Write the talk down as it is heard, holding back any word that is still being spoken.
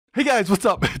Hey guys, what's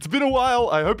up? It's been a while.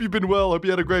 I hope you've been well. Hope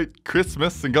you had a great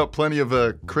Christmas and got plenty of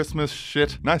Christmas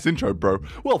shit. Nice intro, bro.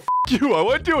 Well, you. I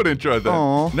won't do an intro then.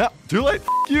 Aww. Nah, too late.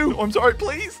 You. I'm sorry,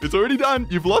 please. It's already done.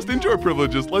 You've lost intro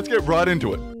privileges. Let's get right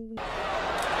into it.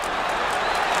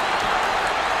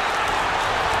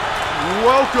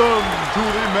 Welcome to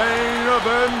the main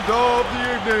event of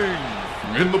the evening.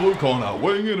 In the blue corner,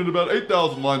 weighing in at about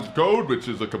 8,000 lines of code, which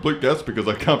is a complete guess because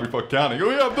I can't be fucked counting.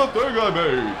 We have the thing I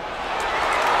made.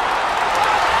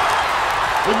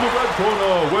 In the red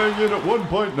corner, weighing in at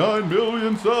 1.9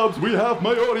 million subs, we have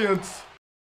my audience.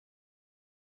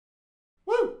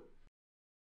 Woo!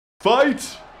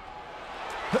 Fight!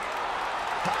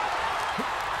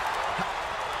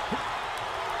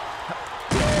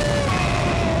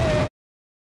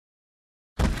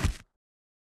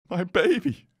 My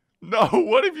baby. No,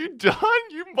 what have you done,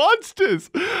 you monsters?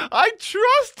 I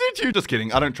trusted you. Just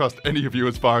kidding, I don't trust any of you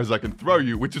as far as I can throw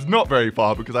you, which is not very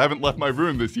far because I haven't left my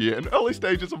room this year and early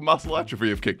stages of muscle atrophy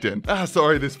have kicked in.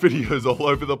 Sorry, this video's all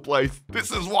over the place.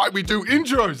 This is why we do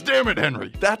intros, damn it,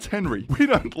 Henry. That's Henry. We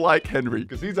don't like Henry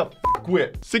because he's a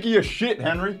fuckwit. Sick of your shit,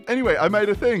 Henry. Anyway, I made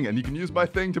a thing and you can use my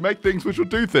thing to make things which will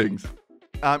do things.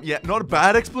 Yeah, not a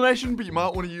bad explanation, but you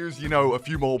might want to use, a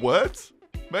few more words,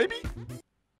 maybe?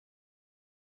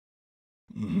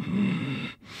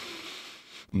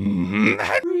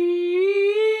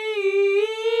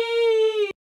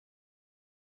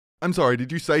 I'm sorry,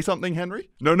 did you say something, Henry?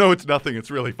 No, it's nothing.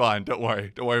 It's really fine. Don't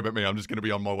worry. Don't worry about me. I'm just going to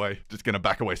be on my way. Just going to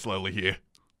back away slowly here.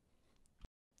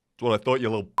 That's what I thought, you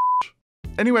little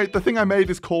Anyway, the thing I made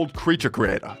is called Creature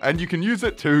Creator, and you can use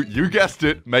it to, you guessed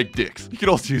it, make dicks. You can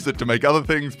also use it to make other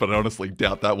things, but I honestly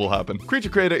doubt that will happen. Creature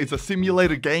Creator is a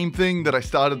simulator game thing that I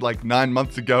started like 9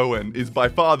 months ago and is by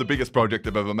far the biggest project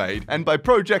I've ever made. And by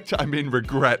project, I mean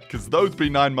regret, because those be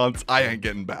 9 months I ain't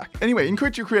getting back. Anyway, in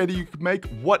Creature Creator, you can make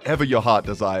whatever your heart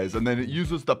desires, and then it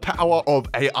uses the power of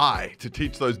AI to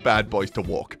teach those bad boys to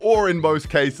walk. Or in most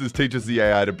cases, teaches the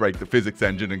AI to break the physics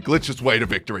engine and glitch its way to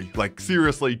victory. Like,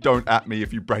 seriously, don't at me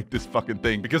if you break this fucking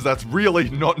thing, because that's really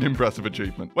not an impressive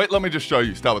achievement. Wait, let me just show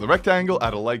you. Start with a rectangle,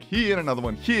 add a leg here and another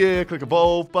one here, click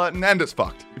evolve button, and it's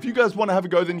fucked. If you guys want to have a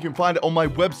go, then you can find it on my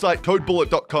website,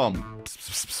 codebullet.com.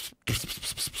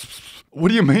 What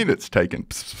do you mean it's taken?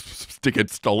 Stick it,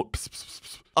 stole it.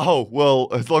 Oh, well,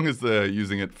 as long as they're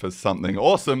using it for something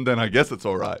awesome, then I guess it's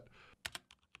alright.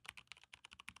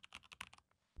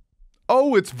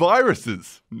 Oh, it's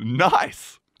viruses.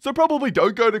 Nice. So probably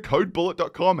don't go to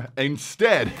codebullet.com.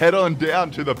 Instead, head on down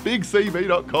to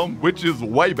thebigscv.com, which is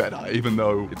way better, even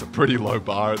though it's a pretty low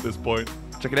bar at this point.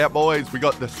 Check it out, boys. We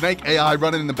got the snake AI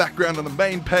running in the background on the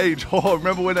main page. Oh,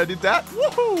 remember when I did that?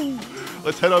 Woohoo!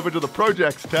 Let's head over to the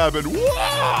projects tab and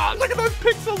whoa! Look at those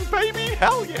pixels, baby!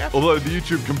 Hell yeah! Although the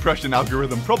YouTube compression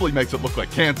algorithm probably makes it look like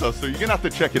cancer, so you're gonna have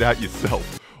to check it out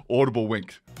yourself. Audible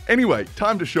wink. Anyway,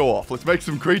 time to show off. Let's make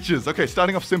some creatures. Okay,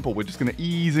 starting off simple. We're just gonna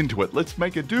ease into it. Let's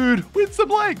make a dude with some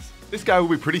legs. This guy will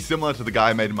be pretty similar to the guy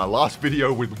I made in my last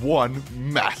video with one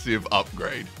massive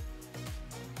upgrade.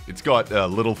 It's got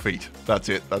little feet. That's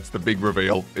it. That's the big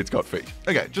reveal. It's got feet.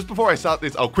 Okay, just before I start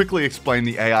this, I'll quickly explain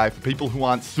the AI for people who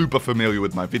aren't super familiar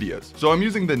with my videos. So I'm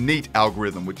using the NEAT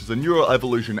algorithm, which is a neural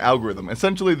evolution algorithm.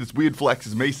 Essentially, this weird flex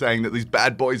is me saying that these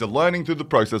bad boys are learning through the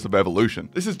process of evolution.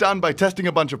 This is done by testing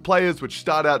a bunch of players which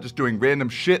start out just doing random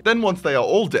shit. Then once they are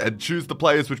all dead, choose the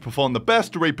players which perform the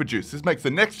best to reproduce. This makes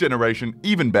the next generation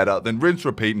even better, then rinse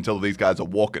repeat until these guys are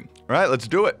walking. All right, let's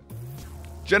do it.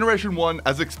 Generation 1,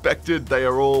 as expected, they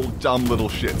are all dumb little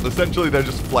shits. Essentially, they're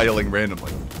just flailing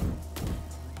randomly.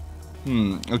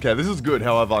 Okay, this is good.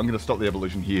 However, I'm going to stop the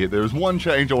evolution here. There is one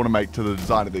change I want to make to the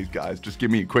design of these guys. Just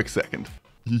give me a quick second.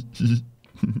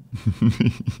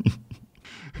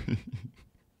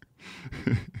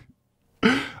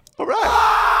 All right.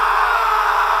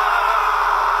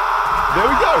 There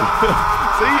we go.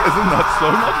 See, isn't that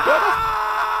so much better?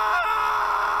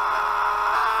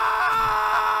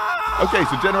 Okay,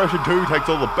 so generation 2 takes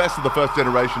all the best of the first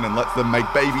generation and lets them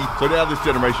make baby, so now this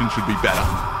generation should be better.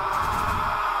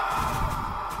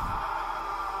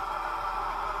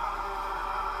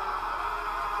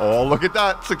 Oh, look at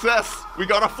that, success! We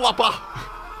got a flopper!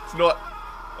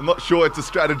 I'm not sure it's a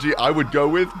strategy I would go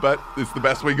with, but it's the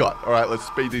best we got. All right, let's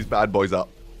speed these bad boys up.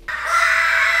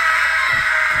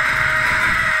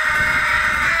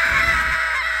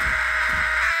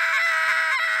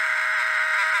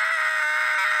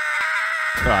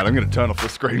 Alright, I'm going to turn off the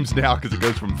screams now because it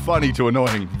goes from funny to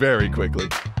annoying very quickly.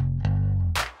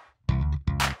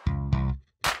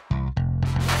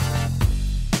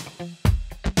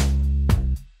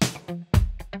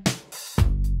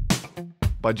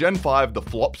 By Gen 5, the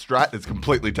flop strat has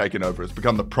completely taken over. It's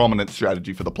become the prominent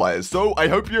strategy for the players. So I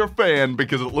hope you're a fan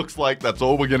because it looks like that's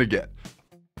all we're gonna get.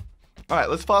 Alright,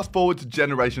 let's fast forward to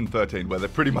Generation 13, where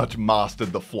they've pretty much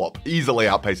mastered the flop, easily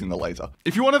outpacing the laser.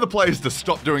 If you wanted the players to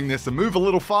stop doing this and move a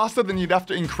little faster, then you'd have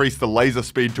to increase the laser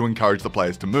speed to encourage the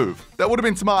players to move. That would have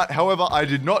been smart, however, I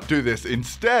did not do this.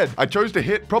 Instead, I chose to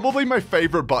hit probably my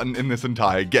favorite button in this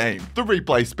entire game, the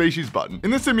Replay Species button.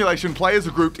 In this simulation, players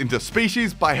are grouped into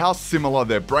species by how similar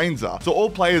their brains are. So all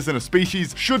players in a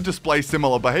species should display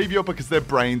similar behavior because their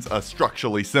brains are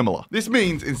structurally similar. This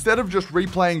means instead of just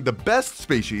replaying the best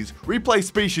species, Replay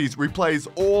Species replays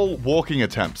all walking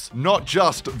attempts, not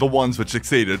just the ones which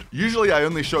succeeded. Usually I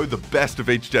only show the best of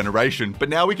each generation, but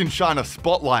now we can shine a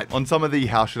spotlight on some of the,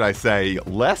 how should I say,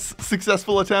 less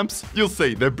successful attempts. You'll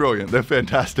see, they're brilliant, they're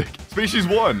fantastic. Species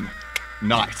 1,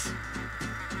 nice.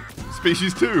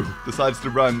 Species 2 decides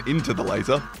to run into the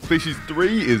laser. Species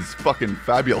 3 is fucking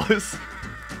fabulous.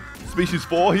 Species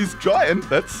 4, he's trying.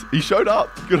 He showed up.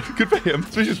 Good for him.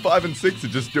 Species 5 and 6 are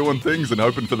just doing things and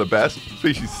hoping for the best.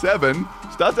 Species 7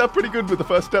 starts out pretty good with the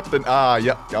first step, then,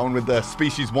 yep, going with the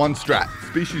Species 1 strat.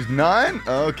 Species 9,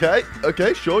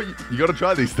 okay, sure, you gotta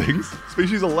try these things.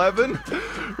 Species 11,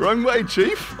 wrong way,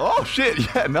 chief. Oh, shit,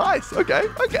 yeah, nice, okay.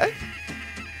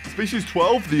 Species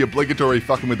 12, the obligatory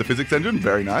fucking with the physics engine.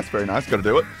 Very nice, gotta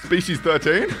do it. Species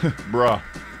 13, bruh.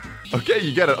 Okay,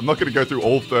 you get it. I'm not going to go through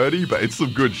all 30, but it's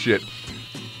some good shit.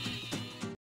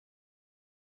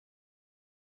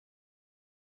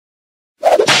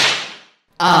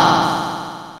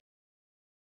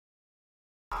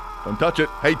 Don't touch it.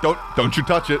 Hey, don't you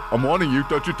touch it. I'm warning you.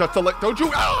 Don't you touch the don't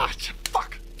you?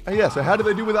 Fuck. Hey, yeah, so how do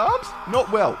they do with arms? Not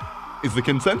well. Is the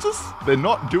consensus? They're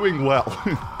not doing well.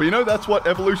 But you know, that's what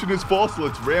evolution is for, so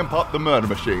let's ramp up the murder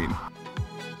machine.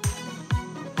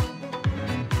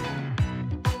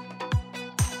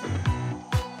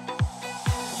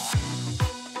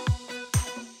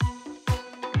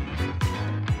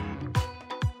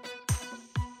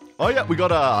 Oh yeah, we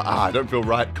got I don't feel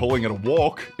right calling it a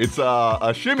walk. It's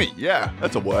a shimmy. Yeah,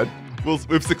 that's a word.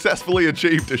 We've successfully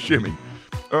achieved a shimmy.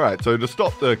 All right, so to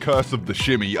stop the curse of the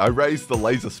shimmy, I raised the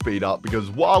laser speed up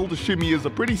because while the shimmy is a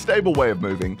pretty stable way of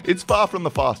moving, it's far from the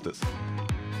fastest.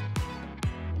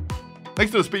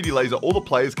 Thanks to the speedy laser, all the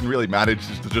players can really manage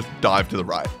is to just dive to the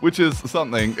right, which is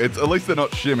something. It's at least they're not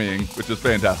shimmying, which is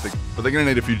fantastic, but they're gonna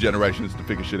need a few generations to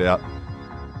figure shit out.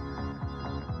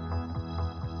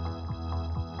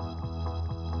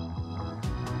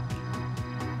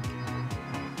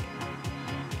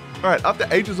 Alright, after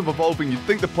ages of evolving, you'd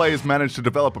think the players managed to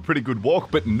develop a pretty good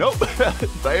walk, but nope,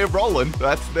 they are rolling.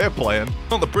 That's their plan.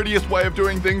 Not the prettiest way of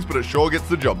doing things, but it sure gets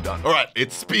the job done. Alright,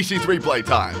 it's species replay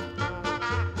time.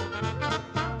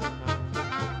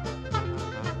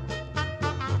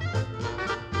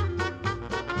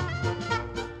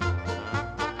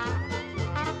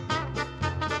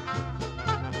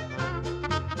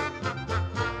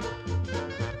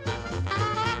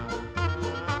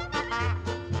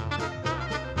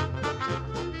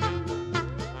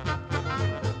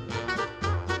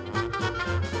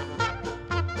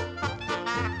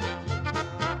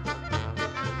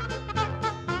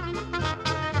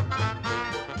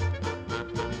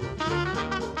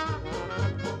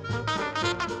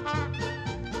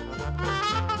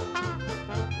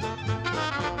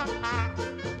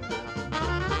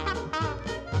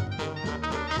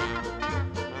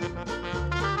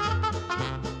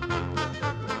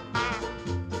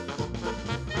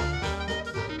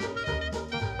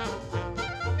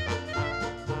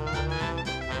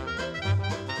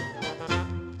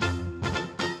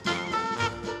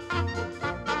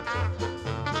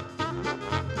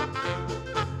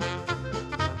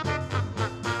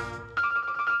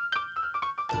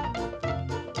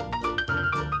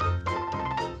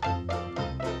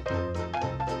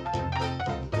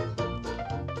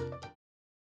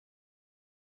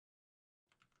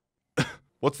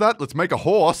 What's that? Let's make a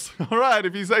horse. All right,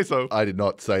 if you say so. I did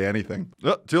not say anything.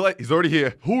 Oh, too late. He's already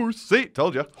here. Horse. See,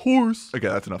 told you. Horse. Okay,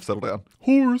 that's enough. Settle down.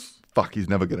 Horse. Fuck, he's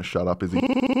never gonna shut up, is he?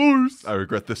 Horse. I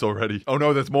regret this already. Oh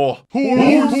no, there's more.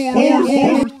 Horse.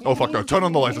 Horse. Oh fuck no, turn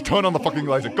on the laser. Turn on the fucking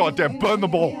laser. Goddamn, burn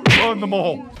them all. Burn them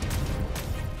all.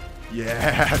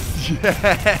 Yes.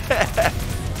 Yes.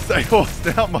 Say horse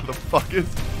now, motherfuckers.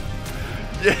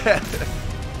 Yes.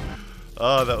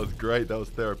 Oh, that was great. That was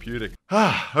therapeutic.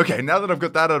 Okay, now that I've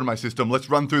got that out of my system, let's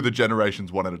run through the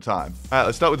generations one at a time. All right,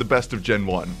 let's start with the best of Gen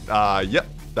 1. Yep,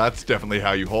 that's definitely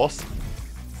how you horse.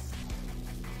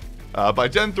 By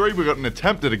Gen 3, we got an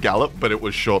attempt at a gallop, but it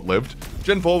was short-lived.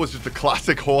 Gen 4 was just a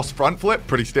classic horse front flip,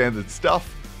 pretty standard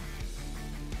stuff.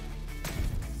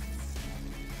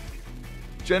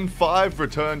 Gen 5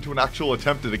 returned to an actual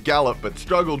attempt at a gallop, but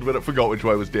struggled when it forgot which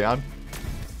way was down.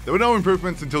 There were no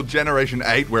improvements until Generation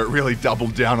 8, where it really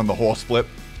doubled down on the horse flip.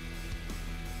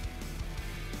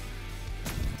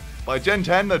 By Gen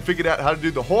 10, they'd figured out how to do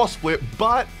the horse flip,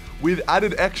 but with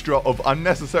added extra of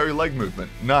unnecessary leg movement.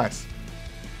 Nice.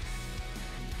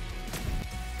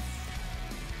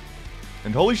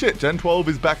 And holy shit, Gen 12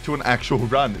 is back to an actual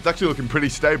run. It's actually looking pretty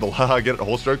stable. Haha, get it,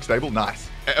 horse stroke stable? Nice.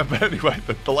 But anyway,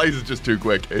 the laser's just too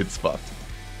quick. It's fucked.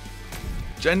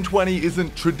 Gen 20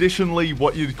 isn't traditionally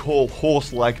what you'd call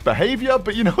horse-like behavior,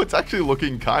 but you know, it's actually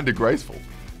looking kinda graceful.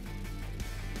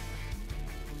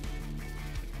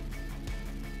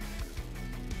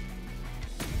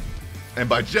 And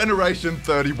by Generation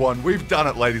 31, we've done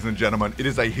it, ladies and gentlemen. It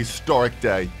is a historic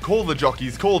day. Call the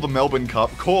jockeys, call the Melbourne Cup,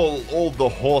 call all the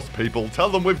horse people. Tell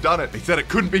them we've done it. They said it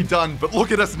couldn't be done, but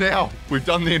look at us now. We've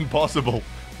done the impossible.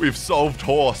 We've solved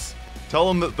horse. Tell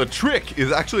them that the trick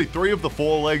is actually 3 of the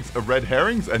 4 legs are red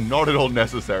herrings and not at all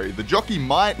necessary. The jockey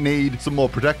might need some more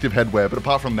protective headwear, but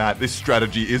apart from that, this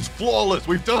strategy is flawless.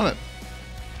 We've done it.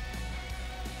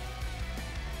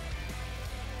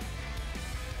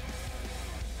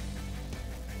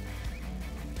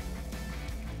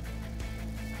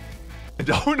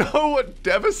 Oh no, what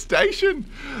devastation!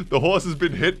 The horse has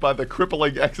been hit by the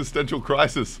crippling existential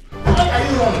crisis. Why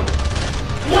are you running?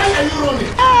 Why are you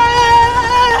running?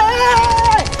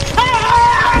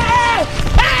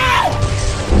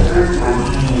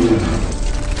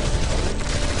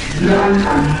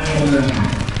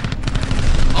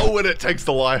 Oh, and it takes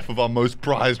the life of our most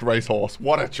prized racehorse.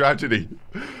 What a tragedy.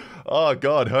 Oh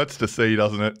god, hurts to see,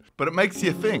 doesn't it? But it makes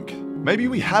you think. Maybe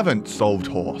we haven't solved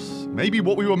horse. Maybe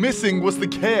what we were missing was the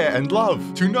care and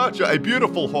love to nurture a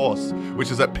beautiful horse,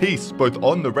 which is at peace both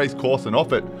on the race course and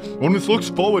off it, one which looks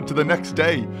forward to the next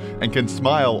day and can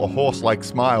smile a horse-like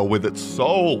smile with its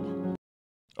soul.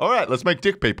 Alright, let's make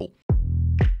dick people.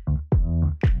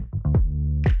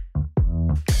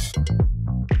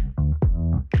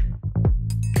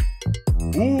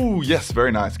 Ooh, yes,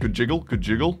 very nice. Good jiggle, good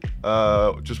jiggle.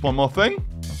 Just one more thing?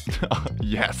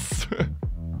 Yes.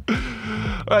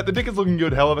 Alright, the dick is looking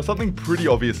good, however, something pretty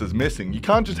obvious is missing. You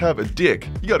can't just have a dick,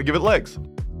 you gotta give it legs.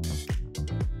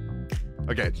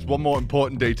 Okay, just one more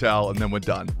important detail and then we're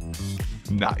done.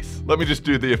 Nice. Let me just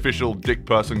do the official dick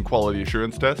person quality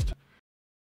assurance test.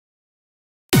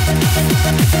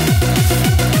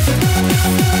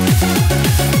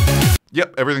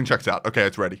 Yep, everything checks out. Okay,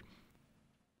 it's ready.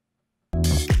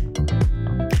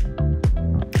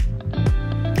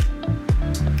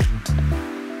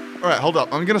 Alright, hold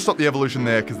up. I'm gonna stop the evolution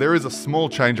there because there is a small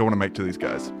change I want to make to these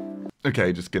guys.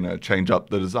 Okay, just gonna change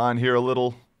up the design here a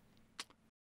little.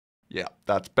 Yeah,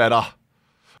 that's better.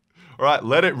 Alright,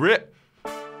 let it rip.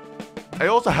 I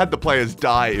also had the players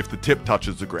die if the tip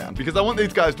touches the ground, because I want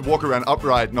these guys to walk around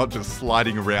upright, not just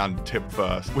sliding around tip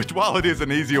first, which while it is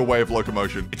an easier way of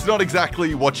locomotion, it's not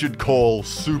exactly what you'd call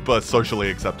super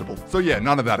socially acceptable. So yeah,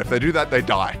 none of that. If they do that, they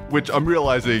die, which I'm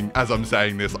realizing as I'm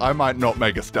saying this, I might not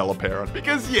make a stellar parent,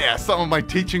 because yeah, some of my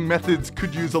teaching methods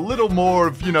could use a little more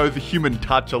of, you know, the human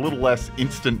touch, a little less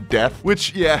instant death,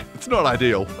 which yeah, it's not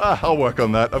ideal. I'll work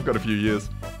on that. I've got a few years.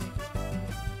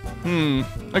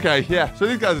 Okay, yeah, so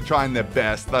these guys are trying their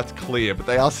best, that's clear, but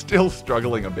they are still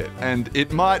struggling a bit. And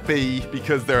it might be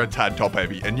because they're a tad top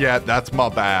heavy, and yeah, that's my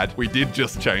bad. We did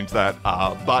just change that,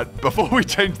 but before we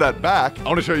change that back, I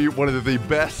want to show you one of the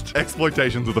best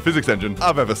exploitations of the physics engine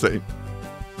I've ever seen.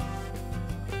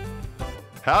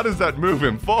 How does that move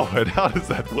him forward? How does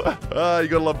that work? You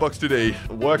gotta love Box 2D.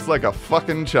 It works like a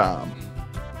fucking charm.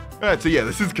 Alright, so yeah,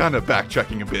 this is kind of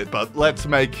backtracking a bit, but let's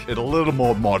make it a little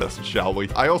more modest, shall we?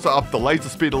 I also upped the laser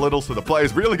speed a little, so the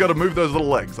players really got to move those little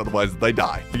legs, otherwise they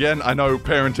die. Again, I know,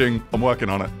 parenting, I'm working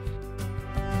on it.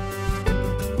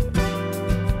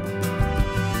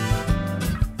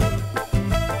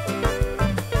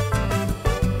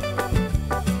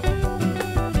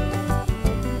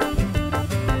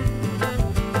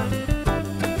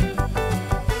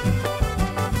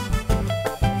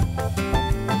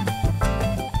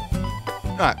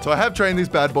 Alright, so I have trained these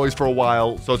bad boys for a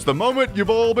while, so it's the moment you've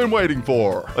all been waiting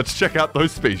for. Let's check out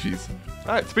those species.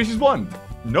 Alright, species 1.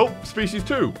 Nope. Species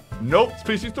 2. Nope.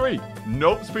 Species 3.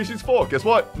 Nope. Species 4. Guess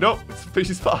what? Nope. It's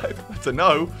species 5. That's a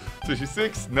no. Species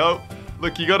 6. No.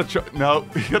 Look, you gotta try. No,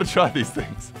 you gotta try these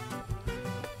things.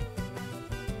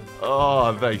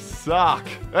 Oh, they suck.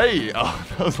 Hey, oh,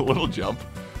 that was a little jump.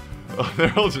 Oh,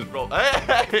 they're all just roll.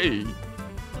 Hey!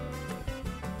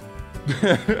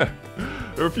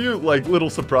 There are a few, like, little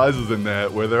surprises in there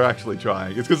where they're actually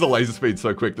trying. It's because the laser speed's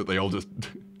so quick that they all just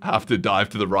have to dive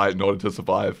to the right in order to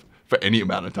survive for any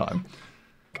amount of time.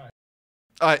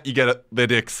 You get it. They're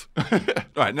dicks.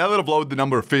 Alright, now that I've lowered the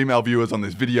number of female viewers on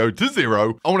this video to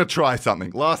 0, I want to try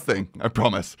something. Last thing, I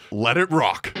promise. Let it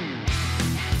rock.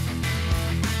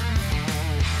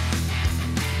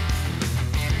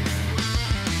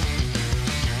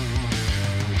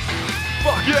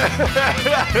 Fuck yeah!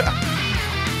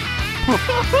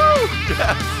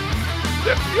 Yes!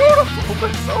 They're beautiful!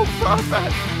 They're so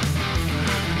perfect!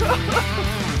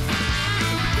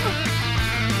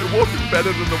 They're walking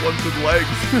better than the ones with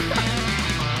legs.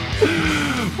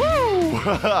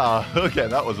 Woo! Okay,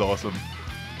 that was awesome.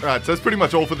 Alright, so that's pretty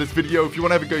much all for this video. If you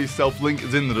want to have a go yourself, link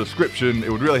is in the description.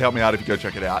 It would really help me out if you go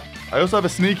check it out. I also have a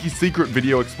sneaky secret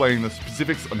video explaining the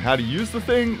specifics on how to use the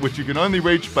thing, which you can only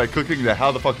reach by clicking the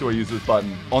how the fuck do I use this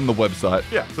button on the website.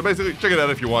 Yeah, so basically check it out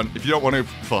if you want. If you don't want to,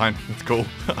 fine, that's cool.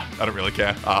 I don't really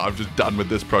care. I'm just done with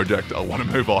this project. I want to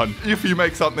move on. If you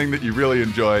make something that you really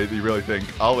enjoy, that you really think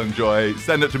I'll enjoy,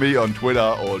 send it to me on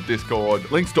Twitter or Discord.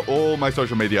 Links to all my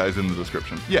social media is in the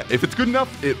description. Yeah, if it's good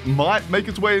enough, it might make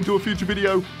its way into a future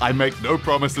video. I make no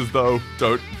promises though.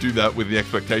 Don't do that with the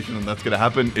expectation that that's gonna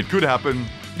happen. It could happen.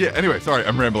 Yeah, anyway, sorry,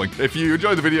 I'm rambling. If you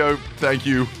enjoyed the video, thank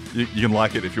you. You can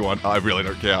like it if you want. I really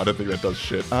don't care. I don't think that does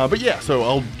shit. But yeah, so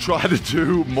I'll try to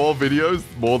do more videos,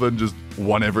 more than just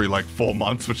one every like 4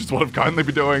 months, which is what I've kindly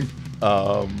been doing.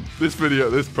 This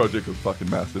project was fucking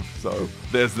massive, so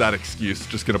there's that excuse.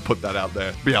 Just gonna put that out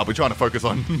there. But yeah, I'll be trying to focus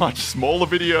on much smaller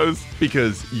videos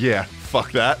because, yeah,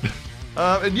 fuck that.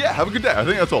 And yeah, have a good day. I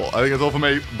think that's all. I think that's all for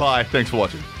me. Bye. Thanks for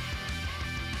watching.